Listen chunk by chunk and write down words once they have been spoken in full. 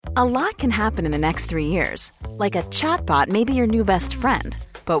A lot can happen in the next 3 years. Like a chatbot may be your new best friend.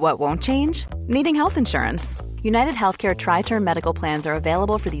 But what won't change? Needing health insurance. United Healthcare Tri-Term Medical Plans are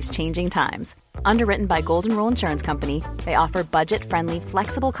available for these changing times. Underwritten by Golden Rule Insurance Company, they offer budget-friendly,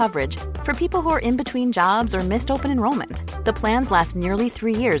 flexible coverage for people who are in between jobs or missed open enrollment. The plans last nearly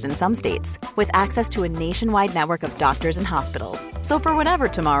 3 years in some states, with access to a nationwide network of doctors and hospitals. So for whatever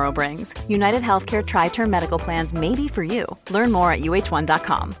tomorrow brings, United Healthcare Tri-Term Medical Plans may be for you. Learn more at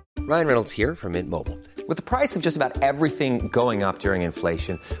uh1.com. Ryan Reynolds here from Mint Mobile. With the price of just about everything going up during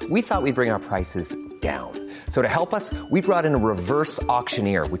inflation, we thought we'd bring our prices down. So to help us, we brought in a reverse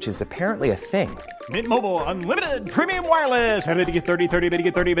auctioneer, which is apparently a thing. Mint Mobile Unlimited Premium Wireless. How to get 30, 30, bit to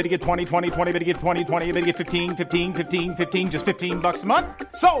get 30, bit to get 20, 20, 20, bit to get 20, 20, bit to get 15, 15, 15, 15, just $15 a month?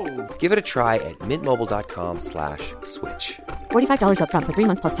 Sold! Give it a try at mintmobile.com/switch. $45 up front for 3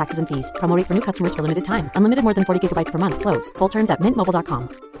 months plus taxes and fees. Promo rate for new customers for limited time. Unlimited more than 40 gigabytes per month. Slows full terms at mintmobile.com.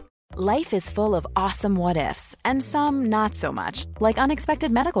 Life is full of awesome what-ifs, and some not so much, like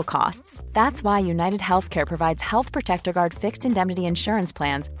unexpected medical costs. That's why United Healthcare provides Health Protector Guard fixed indemnity insurance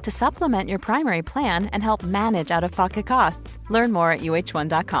plans to supplement your primary plan and help manage out-of-pocket costs. Learn more at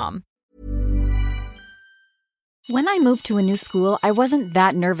uh1.com. When I moved to a new school, I wasn't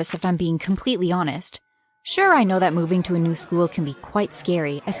that nervous, if I'm being completely honest. Sure, I know that moving to a new school can be quite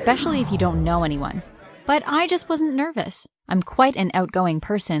scary, especially if you don't know anyone. But I just wasn't nervous. I'm quite an outgoing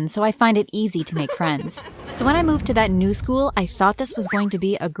person, so I find it easy to make friends. So when I moved to that new school, I thought this was going to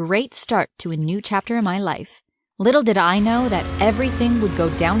be a great start to a new chapter in my life. Little did I know that everything would go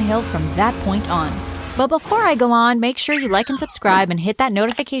downhill from that point on. But before I go on, make sure you like and subscribe and hit that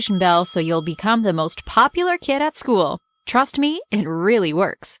notification bell so you'll become the most popular kid at school. Trust me, it really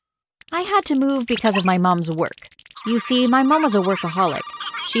works. I had to move because of my mom's work. You see, my mom was a workaholic.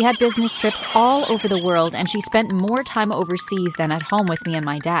 She had business trips all over the world, and she spent more time overseas than at home with me and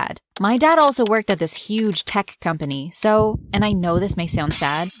my dad. My dad also worked at this huge tech company, so, and I know this may sound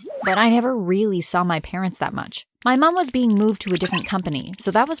sad, but I never really saw my parents that much. My mom was being moved to a different company, so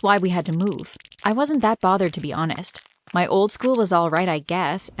that was why we had to move. I wasn't that bothered, to be honest. My old school was all right, I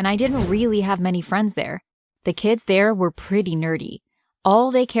guess, and I didn't really have many friends there. The kids there were pretty nerdy. All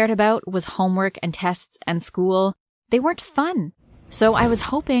they cared about was homework and tests and school. They weren't fun. So I was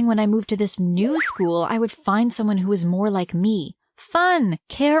hoping when I moved to this new school, I would find someone who was more like me. Fun,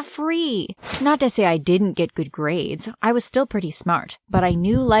 carefree. Not to say I didn't get good grades. I was still pretty smart, but I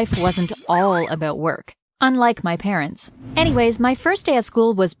knew life wasn't all about work. Unlike my parents. Anyways, my first day at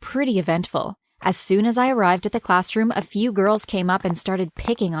school was pretty eventful. As soon as I arrived at the classroom, a few girls came up and started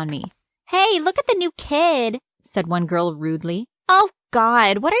picking on me. "Hey, look at the new kid," said one girl rudely. "Oh,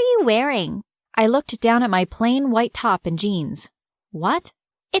 God, what are you wearing?" I looked down at my plain white top and jeans. "What?"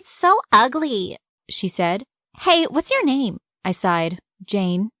 "It's so ugly," she said. "Hey, what's your name?" I sighed.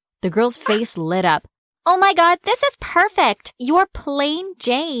 "Jane." The girl's face lit up. "Oh my God, this is perfect. You're plain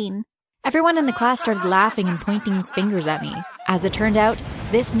Jane." Everyone in the class started laughing and pointing fingers at me. As it turned out,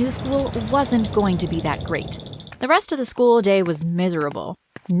 this new school wasn't going to be that great. The rest of the school day was miserable.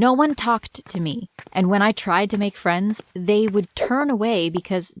 No one talked to me, and when I tried to make friends, they would turn away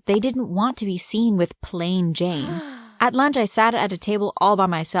because they didn't want to be seen with plain Jane. At lunch, I sat at a table all by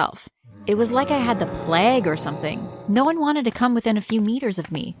myself. It was like I had the plague or something. No one wanted to come within a few meters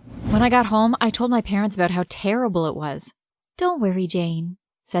of me. When I got home, I told my parents about how terrible it was. "Don't worry, Jane,"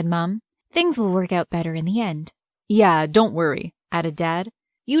 said Mom. "Things will work out better in the end." "Yeah, don't worry," added Dad.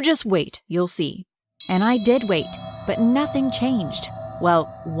 "You just wait, you'll see." And I did wait, but nothing changed. Well,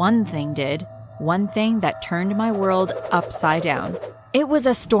 one thing did. One thing that turned my world upside down. It was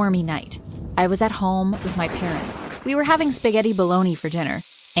a stormy night. I was at home with my parents. We were having spaghetti bologna for dinner,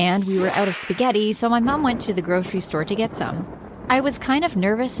 and we were out of spaghetti, so my mom went to the grocery store to get some. I was kind of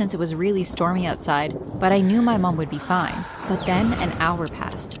nervous since it was really stormy outside, but I knew my mom would be fine. But then an hour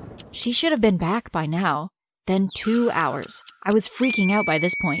passed. She should have been back by now. Then 2 hours. I was freaking out by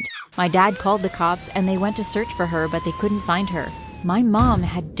this point. My dad called the cops and they went to search for her, but they couldn't find her. My mom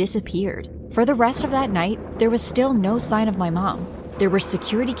had disappeared. For the rest of that night, there was still no sign of my mom. There were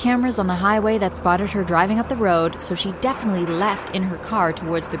security cameras on the highway that spotted her driving up the road, so she definitely left in her car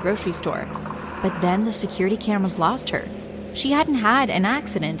towards the grocery store. But then the security cameras lost her. She hadn't had an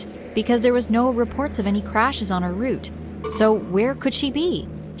accident because there was no reports of any crashes on her route. So where could she be?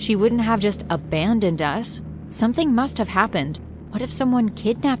 She wouldn't have just abandoned us. Something must have happened. What if someone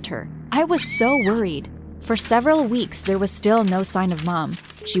kidnapped her? I was so worried. For several weeks, there was still no sign of Mom.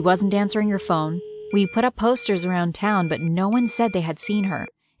 She wasn't answering her phone. We put up posters around town, but no one said they had seen her.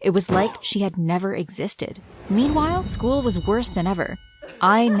 It was like she had never existed. Meanwhile, school was worse than ever.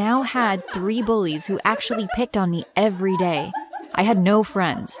 I now had 3 bullies who actually picked on me every day. I had no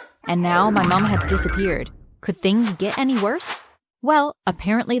friends, and now my mom had disappeared. Could things get any worse? Well,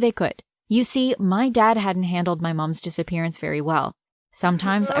 apparently they could. You see, my dad hadn't handled my mom's disappearance very well.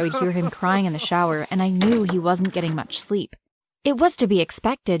 Sometimes I would hear him crying in the shower, and I knew he wasn't getting much sleep. It was to be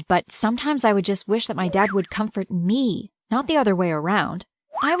expected, but sometimes I would just wish that my dad would comfort me, not the other way around.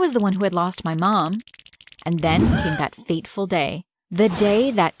 I was the one who had lost my mom. And then came that fateful day. The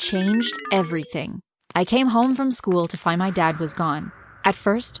day that changed everything. I came home from school to find my dad was gone. At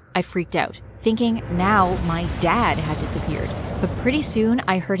first, I freaked out, thinking now my dad had disappeared. But pretty soon,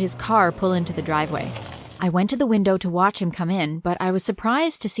 I heard his car pull into the driveway. I went to the window to watch him come in, but I was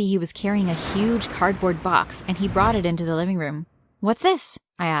surprised to see he was carrying a huge cardboard box, and he brought it into the living room. "What's this?"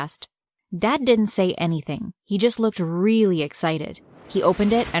 I asked. Dad didn't say anything. He just looked really excited. He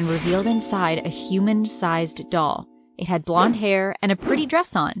opened it and revealed inside a human-sized doll. It had blonde hair and a pretty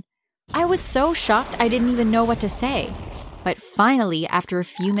dress on. I was so shocked I didn't even know what to say. But finally, after a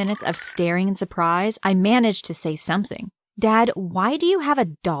few minutes of staring in surprise, I managed to say something. "Dad, why do you have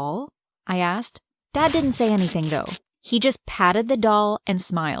a doll?" I asked. Dad didn't say anything, though. He just patted the doll and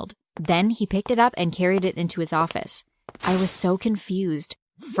smiled. Then he picked it up and carried it into his office. I was so confused.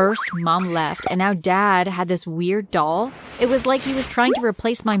 First, Mom left, and now Dad had this weird doll. It was like he was trying to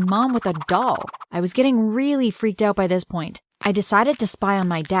replace my mom with a doll. I was getting really freaked out by this point. I decided to spy on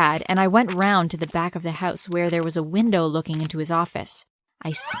my dad, and I went round to the back of the house where there was a window looking into his office.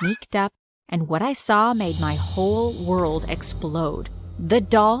 I sneaked up, and what I saw made my whole world explode. The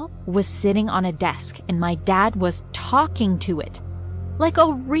doll was sitting on a desk, and my dad was talking to it. Like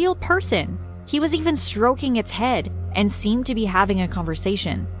a real person. He was even stroking its head and seemed to be having a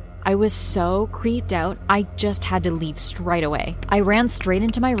conversation. I was so creeped out, I just had to leave straight away. I ran straight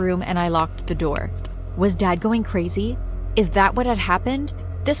into my room and I locked the door. Was Dad going crazy? Is that what had happened?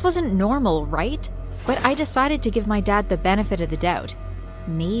 This wasn't normal, right? But I decided to give my dad the benefit of the doubt.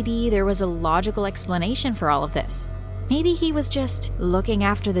 Maybe there was a logical explanation for all of this. Maybe he was just looking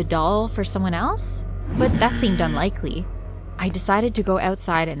after the doll for someone else? But that seemed unlikely. I decided to go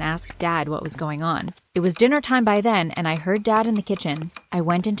outside and ask Dad what was going on. It was dinner time by then, and I heard Dad in the kitchen. I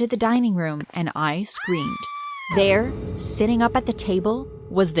went into the dining room, and I screamed. There, sitting up at the table,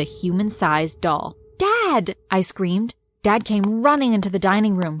 was the human-sized doll. "Dad!" I screamed. Dad came running into the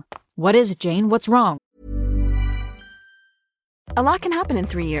dining room. "What is it, Jane? What's wrong?" A lot can happen in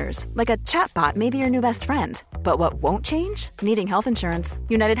 3 years, like a chatbot may be your new best friend. But what won't change? Needing health insurance.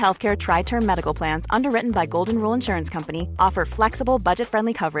 United Healthcare Tri-Term Medical Plans, underwritten by Golden Rule Insurance Company, offer flexible,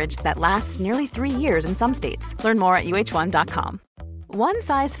 budget-friendly coverage that lasts nearly 3 years in some states. Learn more at uh1.com. One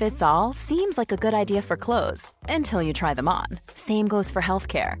size fits all seems like a good idea for clothes until you try them on. Same goes for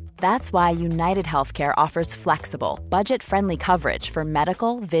healthcare. That's why United Healthcare offers flexible, budget-friendly coverage for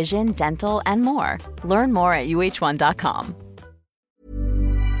medical, vision, dental, and more. Learn more at uh1.com.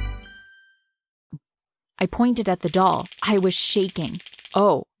 I pointed at the doll. I was shaking.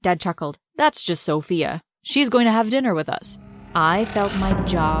 "Oh," Dad chuckled. "That's just Sophia. She's going to have dinner with us." I felt my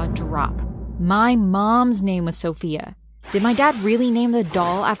jaw drop. My mom's name was Sophia. Did my dad really name the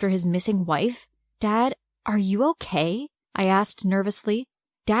doll after his missing wife? "Dad, are you okay?" I asked nervously.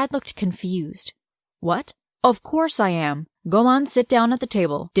 Dad looked confused. "What? Of course I am. Go on, sit down at the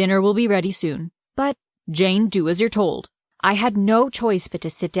table. Dinner will be ready soon." "But..." "Jane, do as you're told." I had no choice but to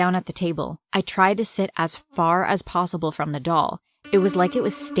sit down at the table. I tried to sit as far as possible from the doll. It was like it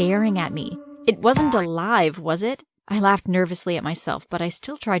was staring at me. It wasn't alive, was it? I laughed nervously at myself, but I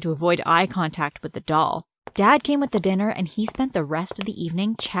still tried to avoid eye contact with the doll. Dad came with the dinner, and he spent the rest of the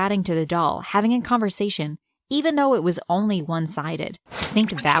evening chatting to the doll, having a conversation, even though it was only one-sided.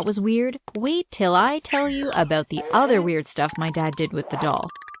 Think that was weird? Wait till I tell you about the other weird stuff my dad did with the doll.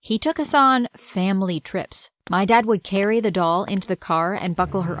 He took us on family trips. My dad would carry the doll into the car and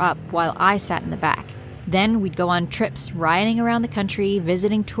buckle her up while I sat in the back. Then we'd go on trips, riding around the country,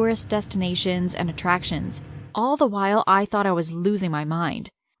 visiting tourist destinations and attractions. All the while, I thought I was losing my mind.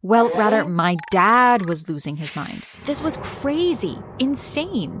 Well, rather, my dad was losing his mind. This was crazy,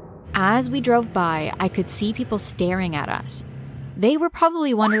 insane. As we drove by, I could see people staring at us. They were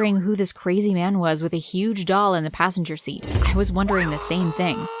probably wondering who this crazy man was with a huge doll in the passenger seat. I was wondering the same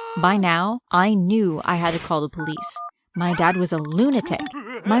thing. By now, I knew I had to call the police. My dad was a lunatic.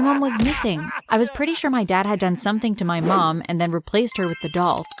 My mom was missing. I was pretty sure my dad had done something to my mom and then replaced her with the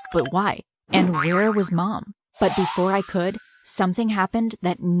doll. But why? And where was Mom? But before I could, something happened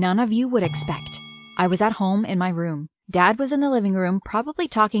that none of you would expect. I was at home in my room. Dad was in the living room, probably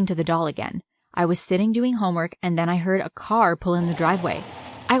talking to the doll again. I was sitting doing homework, and then I heard a car pull in the driveway.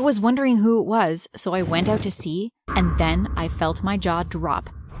 I was wondering who it was, so I went out to see, and then I felt my jaw drop.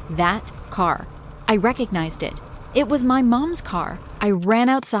 That car. I recognized it. It was my mom's car. I ran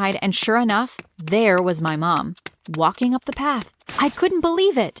outside and sure enough, there was my mom, walking up the path. I couldn't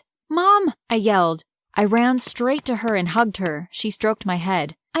believe it. "Mom!" I yelled. I ran straight to her and hugged her. She stroked my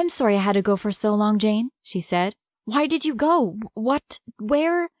head. "I'm sorry I had to go for so long, Jane," she said. "Why did you go? What?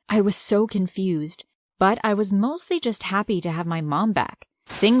 Where?" I was so confused, but I was mostly just happy to have my mom back.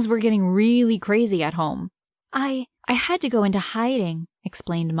 Things were getting really crazy at home. I had to go into hiding,"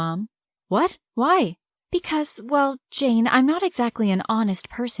 explained Mom. "What? Why?" "Because, well, Jane, I'm not exactly an honest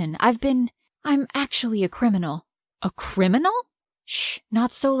person. I'm actually a criminal." "A criminal?" "Shh,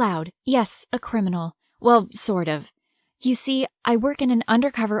 not so loud. Yes, a criminal. Well, sort of. You see, I work in an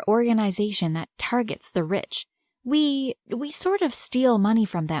undercover organization that targets the rich. We sort of steal money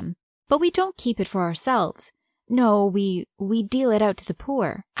from them, but we don't keep it for ourselves. No, we deal it out to the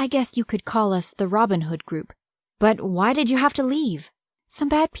poor. I guess you could call us the Robin Hood group." "But why did you have to leave?" "Some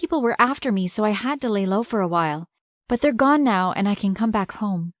bad people were after me, so I had to lay low for a while. But they're gone now, and I can come back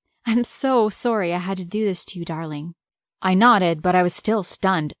home. I'm so sorry I had to do this to you, darling." I nodded, but I was still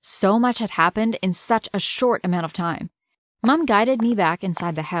stunned. So much had happened in such a short amount of time. Mom guided me back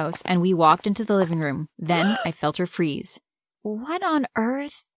inside the house, and we walked into the living room. Then I felt her freeze. "What on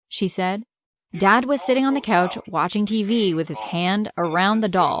earth?" she said. Dad was sitting on the couch watching TV with his hand around the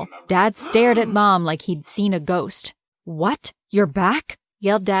doll. Dad stared at Mom like he'd seen a ghost. "What? You're back?"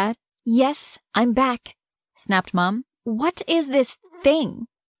 yelled Dad. "Yes, I'm back," snapped Mom. "What is this thing?"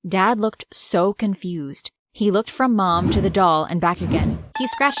 Dad looked so confused. He looked from Mom to the doll and back again. He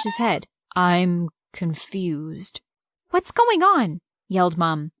scratched his head. "I'm confused." "What's going on?" yelled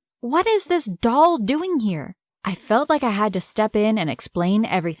Mom. "What is this doll doing here?" I felt like I had to step in and explain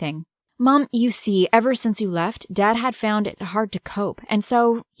everything. "Mom, you see, ever since you left, Dad had found it hard to cope, and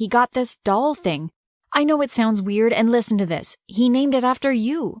so he got this doll thing. I know it sounds weird, and listen to this. He named it after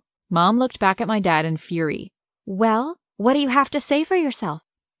you." Mom looked back at my dad in fury. "Well, what do you have to say for yourself?"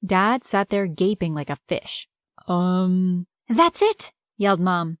 Dad sat there gaping like a fish. "That's it," yelled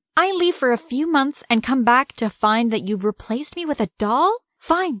Mom. "I leave for a few months and come back to find that you've replaced me with a doll?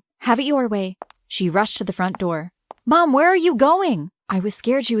 Fine, have it your way." She rushed to the front door. "Mom, where are you going?" I was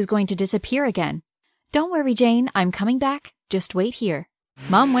scared she was going to disappear again. "Don't worry, Jane, I'm coming back. Just wait here."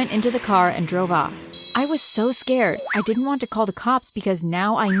 Mom went into the car and drove off. I was so scared. I didn't want to call the cops because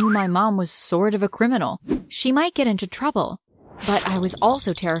now I knew my mom was sort of a criminal. She might get into trouble. But I was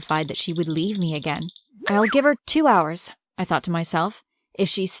also terrified that she would leave me again. "I'll give her 2 hours," I thought to myself. "If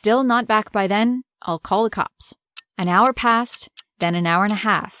she's still not back by then, I'll call the cops." An hour passed, then an hour and a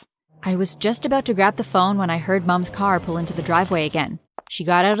half. I was just about to grab the phone when I heard Mom's car pull into the driveway again. She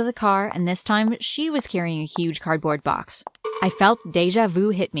got out of the car, and this time she was carrying a huge cardboard box. I felt déjà vu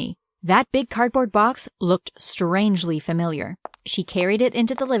hit me. That big cardboard box looked strangely familiar. She carried it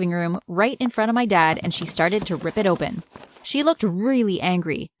into the living room right in front of my dad, and she started to rip it open. She looked really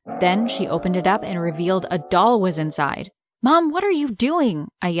angry. Then she opened it up and revealed a doll was inside. "Mom, what are you doing?"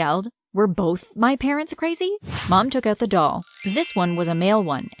 I yelled. Were both my parents crazy? Mom took out the doll. This one was a male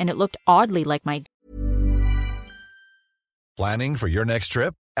one, and it looked oddly like my... Planning for your next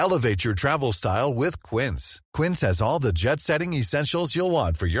trip? Elevate your travel style with Quince. Quince has all the jet-setting essentials you'll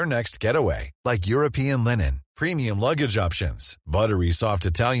want for your next getaway, like European linen, premium luggage options, buttery soft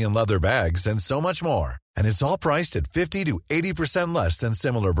Italian leather bags, and so much more. And it's all priced at 50 to 80% less than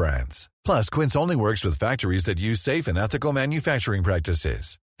similar brands. Plus, Quince only works with factories that use safe and ethical manufacturing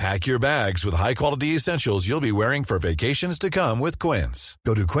practices. Pack your bags with high-quality essentials you'll be wearing for vacations to come with Quince.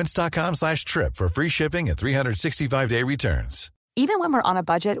 Go to quince.com/trip for free shipping and 365-day returns. Even when we're on a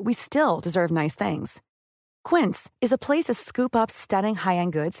budget, we still deserve nice things. Quince is a place to scoop up stunning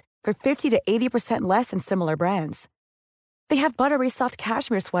high-end goods for 50 to 80% less than similar brands. They have buttery soft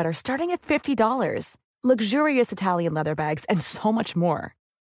cashmere sweaters starting at $50, luxurious Italian leather bags, and so much more.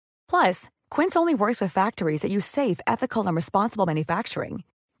 Plus, Quince only works with factories that use safe, ethical, and responsible manufacturing.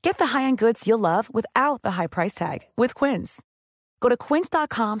 Get the high-end goods you'll love without the high price tag with Quince. Go to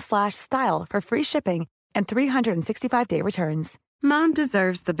quince.com/style for free shipping and 365-day returns. Mom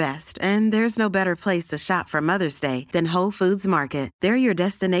deserves the best, and there's no better place to shop for Mother's Day than Whole Foods Market. They're your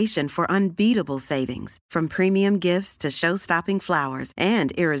destination for unbeatable savings, from premium gifts to show-stopping flowers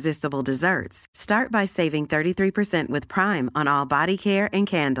and irresistible desserts. Start by saving 33% with Prime on all body care and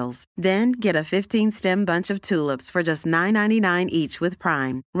candles. Then get a 15-stem bunch of tulips for just $9.99 each with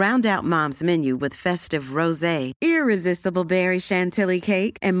Prime. Round out Mom's menu with festive rosé, irresistible berry chantilly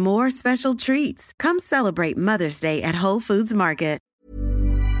cake, and more special treats. Come celebrate Mother's Day at Whole Foods Market.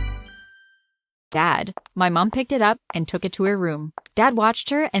 Dad. My mom picked it up and took it to her room. Dad watched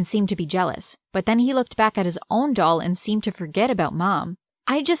her and seemed to be jealous, but then he looked back at his own doll and seemed to forget about Mom.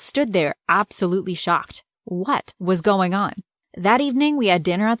 I just stood there, absolutely shocked. what was going on. That evening, we had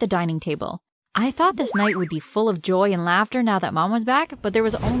dinner at the dining table. I thought this night would be full of joy and laughter now that Mom was back, but there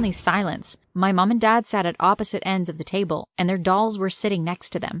was only silence. My mom and dad sat at opposite ends of the table, and their dolls were sitting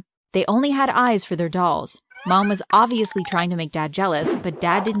next to them. They only had eyes for their dolls. Mom was obviously trying to make Dad jealous, but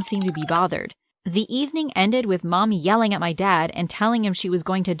Dad didn't seem to be bothered. The evening ended with Mom yelling at my dad and telling him she was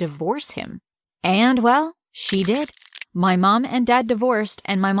going to divorce him. And, well, she did. My mom and dad divorced,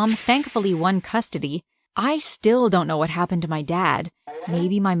 and my mom thankfully won custody. I still don't know what happened to my dad.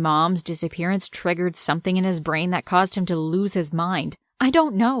 Maybe my mom's disappearance triggered something in his brain that caused him to lose his mind. I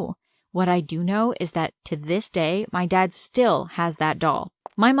don't know. What I do know is that to this day, my dad still has that doll.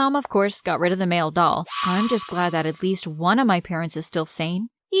 My mom, of course, got rid of the male doll. I'm just glad that at least one of my parents is still sane,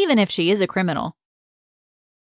 even if she is a criminal.